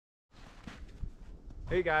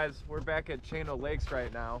Hey guys, we're back at Chano Lakes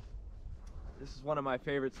right now. This is one of my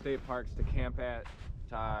favorite state parks to camp at,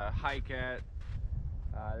 to hike at.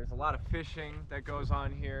 There's a lot of fishing that goes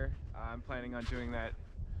on here. I'm planning on doing that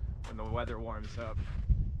when the weather warms up.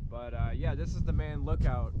 But yeah, this is the main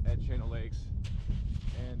lookout at Chano Lakes.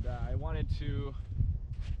 And I wanted to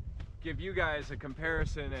give you guys a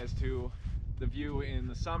comparison as to the view in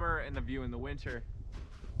the summer and the view in the winter.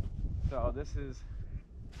 So this is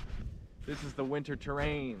the winter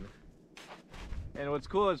terrain. And what's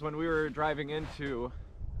cool is when we were driving into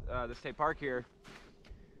the state park here,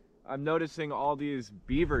 I'm noticing all these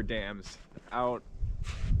beaver dams out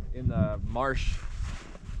in the marsh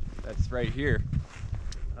that's right here.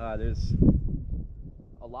 There's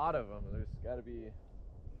a lot of them. There's got to be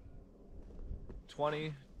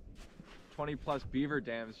 20 plus beaver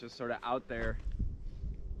dams just sort of out there,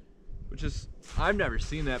 which is, I've never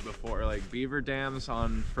seen that before, like beaver dams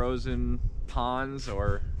on frozen ponds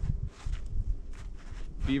or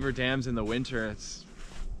beaver dams in the winter. It's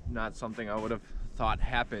not something I would have thought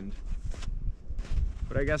happened,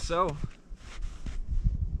 but I guess so.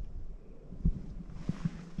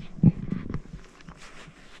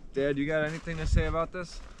 Dad, you got anything to say about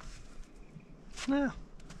this? Yeah,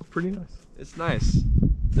 pretty nice. It's nice.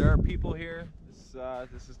 There are people here.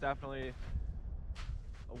 This is definitely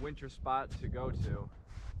a winter spot to go to.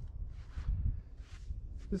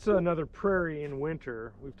 This is another prairie in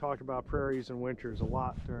winter. We've talked about prairies and winters a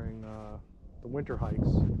lot during the winter hikes.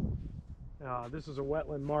 This is a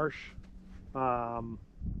wetland marsh, and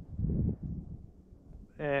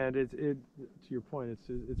to your point,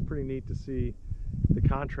 it's pretty neat to see the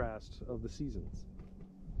contrast of the seasons.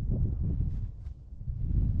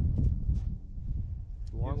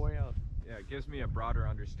 It's a long way out. Yeah, it gives me a broader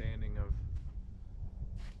understanding of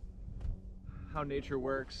how nature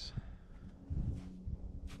works,